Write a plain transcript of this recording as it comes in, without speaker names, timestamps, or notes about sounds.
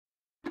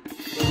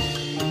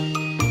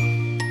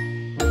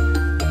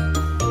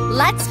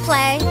Let's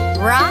play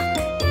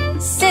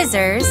rock,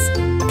 scissors,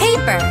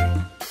 paper.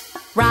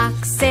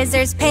 Rock,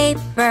 scissors,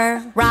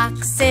 paper.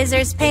 Rock,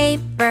 scissors,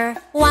 paper.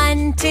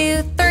 1,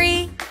 2,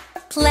 3.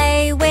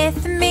 Play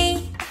with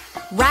me.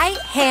 Right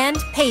hand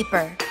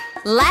paper,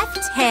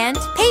 left hand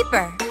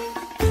paper.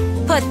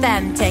 Put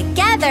them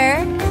together,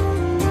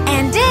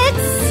 and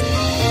it's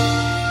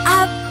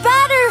a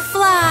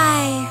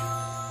butterfly!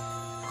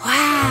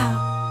 Wow!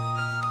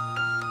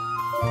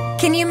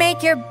 Can you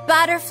make your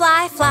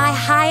butterfly fly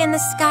high in the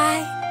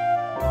sky?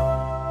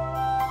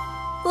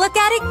 Look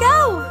at it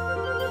go!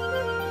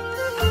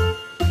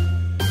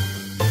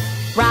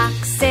 Rock,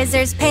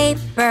 scissors,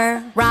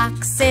 paper.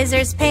 Rock,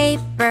 scissors,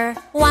 paper.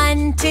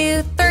 1,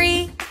 2,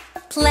 3.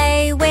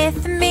 Play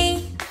with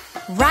me.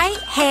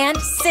 Right hand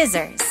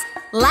scissors,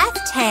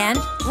 left hand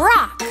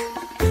rock.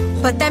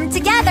 Put them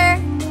together.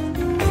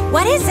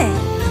 What is it?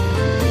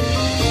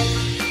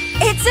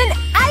 It's an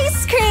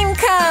ice cream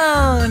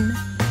cone!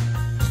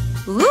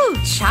 Ooh,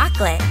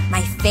 chocolate,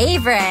 my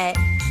favorite.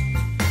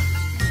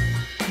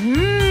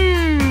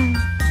 Mmm,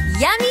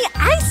 yummy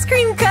ice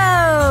cream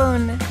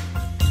cone!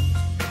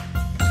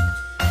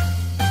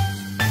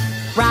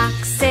 Rock,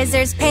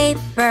 scissors,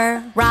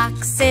 paper.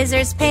 Rock,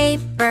 scissors,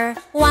 paper.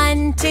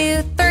 1,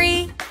 2,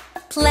 3.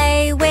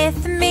 Play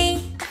with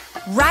me.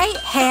 Right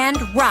hand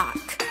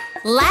rock,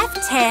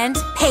 left hand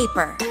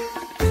paper.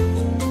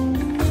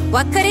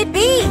 What could it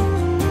be?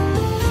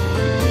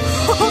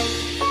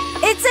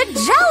 It's a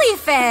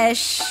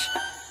jellyfish!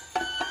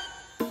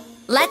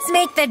 Let's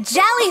make the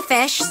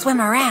jellyfish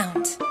swim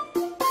around.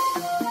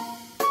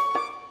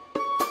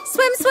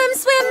 Swim, swim,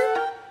 swim!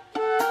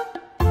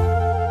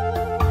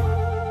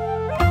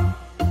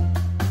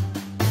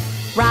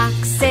 Rock,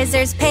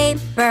 scissors,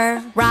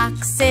 paper.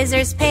 Rock,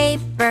 scissors,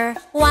 paper.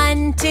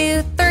 1,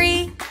 2,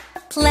 3.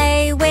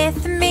 Play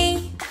with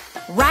me.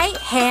 Right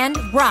hand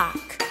rock,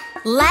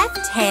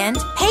 left hand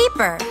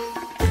paper.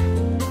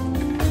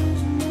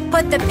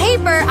 Put the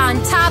paper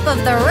on top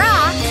of the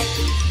rock,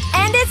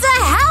 and it's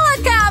a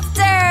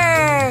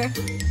helicopter!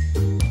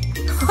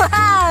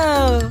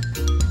 Wow!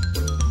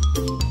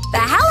 The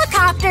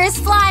helicopter is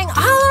flying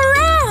all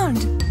around!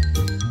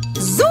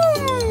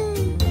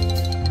 Zoom!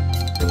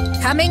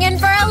 Coming in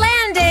for a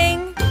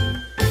landing!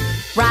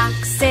 Rock,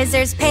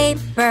 scissors,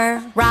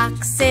 paper.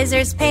 Rock,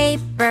 scissors,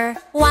 paper.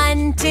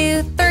 1,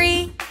 2,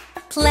 3.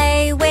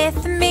 Play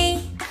with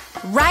me.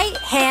 Right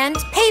hand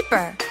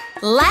paper,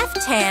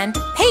 left hand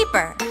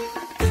paper.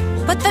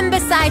 Put them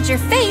beside your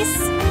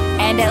face,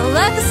 and it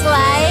looks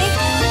like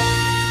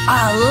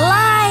a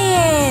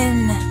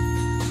lion!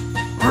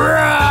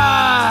 Roar!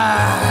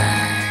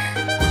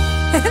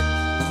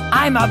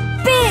 I'm a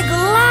big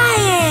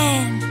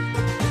lion!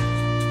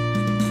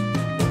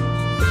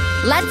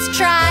 Let's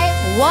try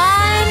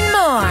one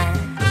more.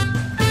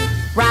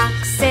 Rock,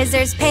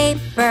 scissors,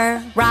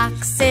 paper.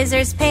 Rock,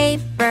 scissors,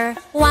 paper.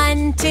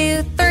 1,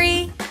 2,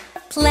 3.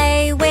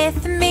 Play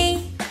with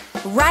me.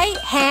 Right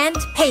hand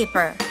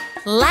paper,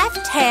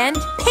 left hand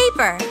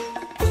paper.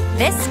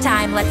 This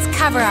time let's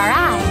cover our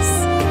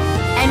eyes.